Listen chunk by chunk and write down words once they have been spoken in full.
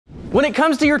When it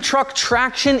comes to your truck,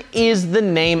 traction is the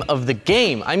name of the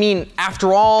game. I mean,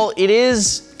 after all, it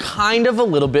is kind of a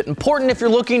little bit important if you're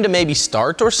looking to maybe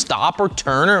start or stop or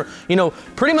turn or,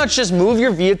 pretty much just move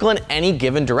your vehicle in any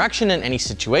given direction in any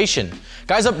situation.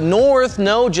 Guys up north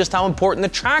know just how important the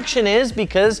traction is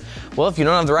because, well, if you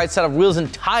don't have the right set of wheels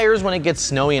and tires when it gets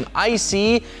snowy and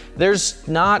icy, there's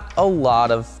not a lot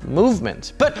of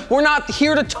movement. But we're not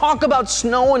here to talk about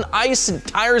snow and ice and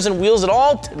tires and wheels at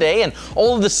all today and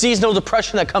all of the seasonal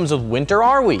depression that comes with winter,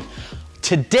 are we?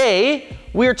 Today,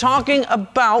 we are talking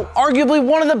about arguably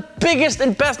one of the biggest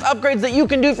and best upgrades that you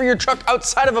can do for your truck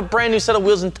outside of a brand new set of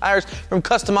wheels and tires from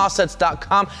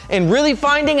CustomOffsets.com and really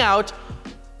finding out,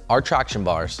 are traction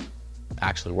bars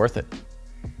actually worth it?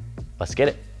 Let's get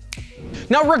it.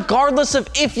 Now, regardless of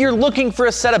if you're looking for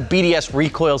a set of BDS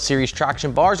Recoil Series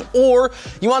traction bars or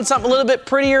you want something a little bit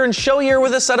prettier and showier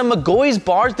with a set of McGaughy's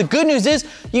bars, the good news is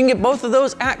you can get both of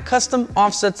those at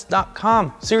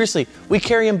CustomOffsets.com. Seriously, we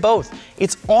carry them both.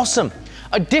 It's awesome.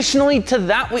 Additionally to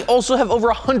that, we also have over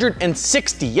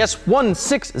 160, yes,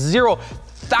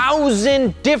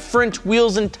 160,000 different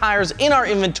wheels and tires in our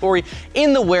inventory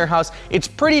in the warehouse. It's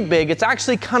pretty big. It's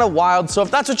actually kind of wild. So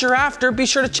if that's what you're after, be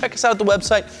sure to check us out at the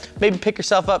website. Maybe pick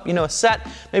yourself up, a set,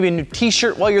 maybe a new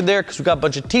t-shirt while you're there because we've got a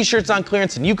bunch of t-shirts on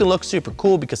clearance and you can look super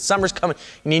cool because summer's coming.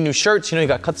 You need new shirts. You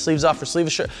got to cut the sleeves off for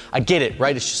sleeveless shirt. I get it,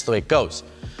 right? It's just the way it goes.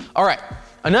 All right,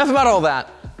 enough about all that.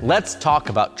 Let's talk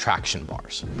about traction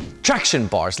bars. Traction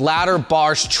bars, ladder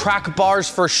bars, track bars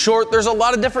for short. There's a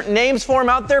lot of different names for them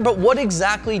out there, but what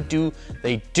exactly do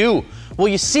they do? Well,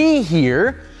 you see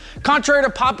here, contrary to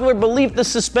popular belief, the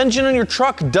suspension on your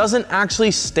truck doesn't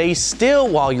actually stay still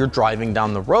while you're driving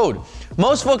down the road.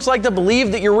 Most folks like to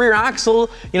believe that your rear axle,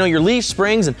 your leaf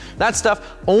springs and that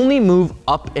stuff only move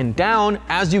up and down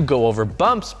as you go over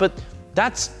bumps, but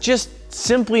that's just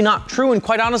simply not true and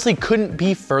quite honestly couldn't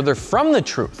be further from the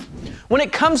truth. When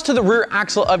it comes to the rear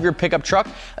axle of your pickup truck,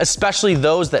 especially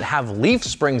those that have leaf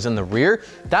springs in the rear,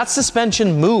 that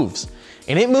suspension moves,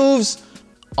 and it moves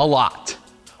a lot.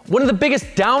 One of the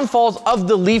biggest downfalls of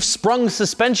the leaf sprung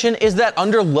suspension is that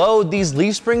under load, these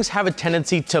leaf springs have a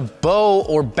tendency to bow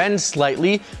or bend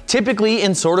slightly, typically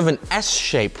in sort of an S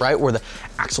shape, right? Where the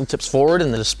axle tips forward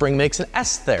and the spring makes an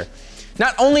S there.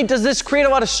 Not only does this create a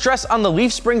lot of stress on the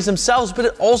leaf springs themselves, but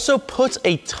it also puts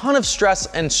a ton of stress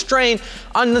and strain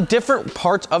on the different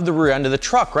parts of the rear end of the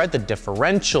truck, right? The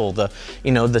differential, the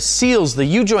seals, the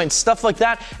U-joints, stuff like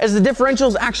that, as the differential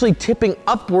is actually tipping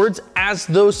upwards as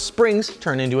those springs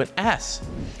turn into an S.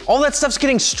 All that stuff's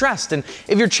getting stressed, and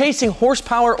if you're chasing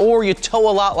horsepower or you tow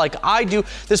a lot like I do,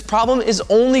 this problem is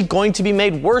only going to be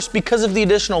made worse because of the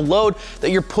additional load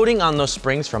that you're putting on those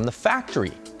springs from the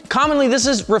factory. Commonly, this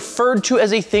is referred to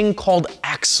as a thing called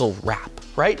axle wrap,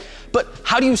 right? But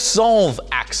how do you solve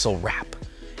axle wrap?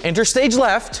 Enter stage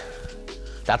left,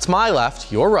 that's my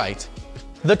left, your right,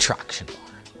 the traction bar.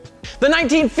 The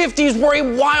 1950s were a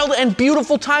wild and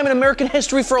beautiful time in American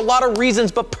history for a lot of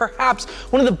reasons, but perhaps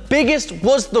one of the biggest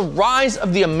was the rise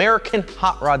of the American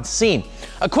hot rod scene.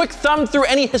 A quick thumb through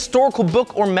any historical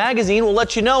book or magazine will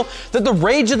let you know that the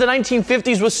rage of the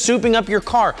 1950s was souping up your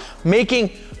car,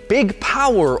 making big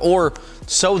power, or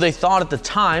so they thought at the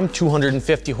time,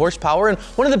 250 horsepower, and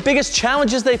one of the biggest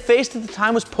challenges they faced at the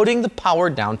time was putting the power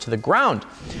down to the ground.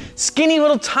 Skinny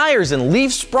little tires and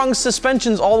leaf-sprung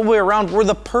suspensions all the way around were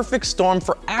the perfect storm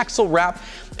for axle wrap,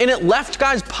 and it left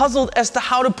guys puzzled as to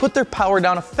how to put their power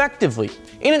down effectively.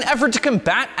 In an effort to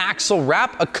combat axle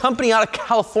wrap, a company out of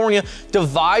California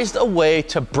devised a way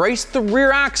to brace the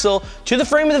rear axle to the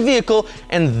frame of the vehicle,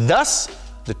 and thus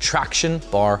the traction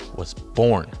bar was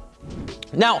born.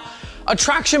 Now, a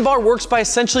traction bar works by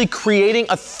essentially creating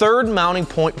a third mounting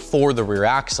point for the rear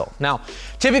axle. Now,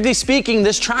 typically speaking,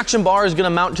 this traction bar is going to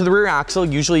mount to the rear axle,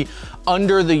 usually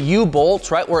under the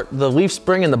U-bolts, right, where the leaf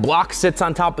spring and the block sits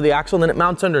on top of the axle, and then it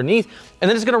mounts underneath, and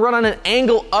then it's going to run on an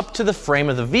angle up to the frame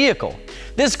of the vehicle.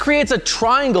 This creates a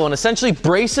triangle and essentially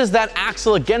braces that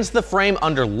axle against the frame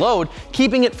under load,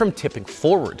 keeping it from tipping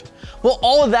forward. Well,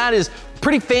 all of that is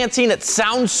pretty fancy and it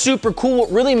sounds super cool.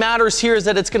 What really matters here is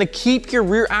that it's going to keep your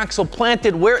rear axle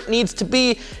planted where it needs to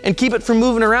be and keep it from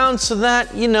moving around so that,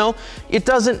 it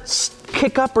doesn't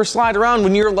kick up or slide around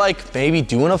when you're like maybe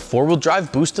doing a four-wheel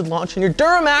drive boosted launch in your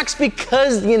Duramax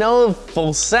because,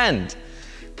 full send.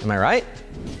 Am I right?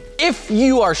 If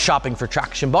you are shopping for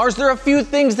traction bars, there are a few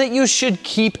things that you should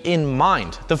keep in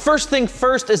mind. The first thing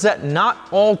first is that not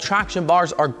all traction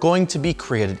bars are going to be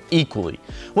created equally.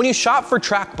 When you shop for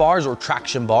track bars or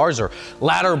traction bars or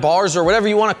ladder bars or whatever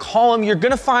you want to call them, you're going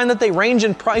to find that they range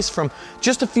in price from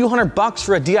just a few $100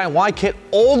 for a DIY kit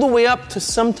all the way up to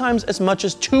sometimes as much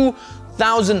as $2,000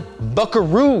 1,000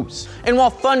 buckaroos. And while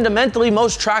fundamentally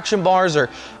most traction bars are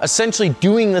essentially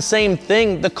doing the same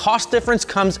thing, the cost difference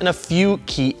comes in a few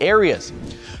key areas.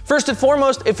 First and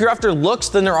foremost, if you're after looks,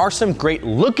 then there are some great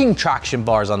looking traction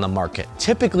bars on the market.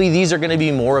 Typically, these are gonna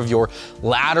be more of your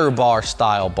ladder bar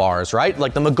style bars, right?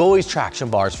 Like the McGaughy's traction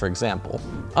bars, for example.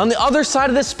 On the other side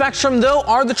of this spectrum though,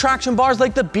 are the traction bars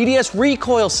like the BDS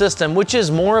recoil system, which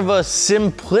is more of a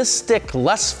simplistic,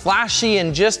 less flashy,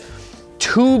 and just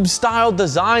tube style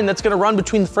design that's gonna run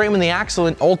between the frame and the axle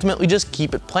and ultimately just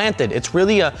keep it planted. It's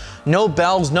really a no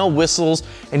bells, no whistles,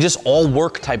 and just all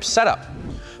work type setup.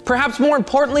 Perhaps more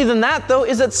importantly than that though,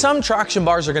 is that some traction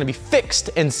bars are gonna be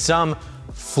fixed and some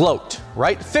float,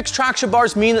 right? Fixed traction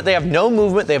bars mean that they have no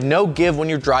movement, they have no give when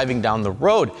you're driving down the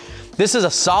road. This is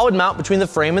a solid mount between the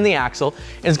frame and the axle,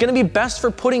 and it's gonna be best for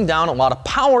putting down a lot of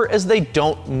power as they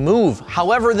don't move.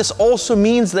 However, this also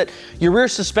means that your rear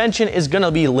suspension is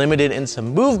gonna be limited in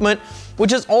some movement,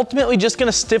 which is ultimately just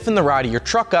gonna stiffen the ride of your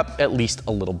truck up at least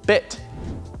a little bit.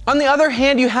 On the other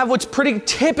hand, you have what's pretty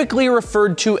typically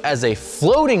referred to as a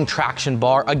floating traction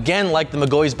bar, again like the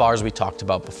McGaughy's bars we talked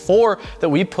about before that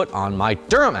we put on my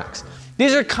Duramax.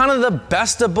 These are kind of the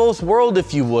best of both worlds,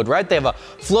 if you would, right? They have a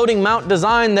floating mount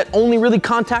design that only really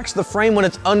contacts the frame when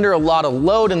it's under a lot of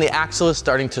load and the axle is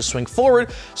starting to swing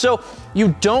forward, so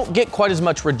you don't get quite as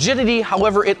much rigidity,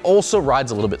 however, it also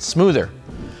rides a little bit smoother.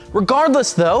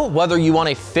 Regardless though, whether you want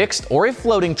a fixed or a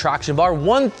floating traction bar,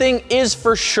 one thing is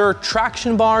for sure,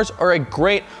 traction bars are a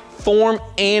great form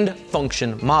and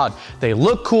function mod. They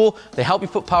look cool, they help you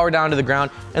put power down to the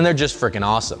ground, and they're just freaking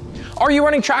awesome. Are you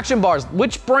running traction bars?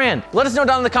 Which brand? Let us know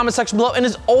down in the comment section below, and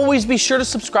as always, be sure to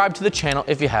subscribe to the channel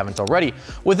if you haven't already.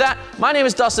 With that, my name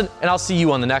is Dustin, and I'll see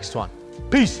you on the next one.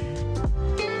 Peace.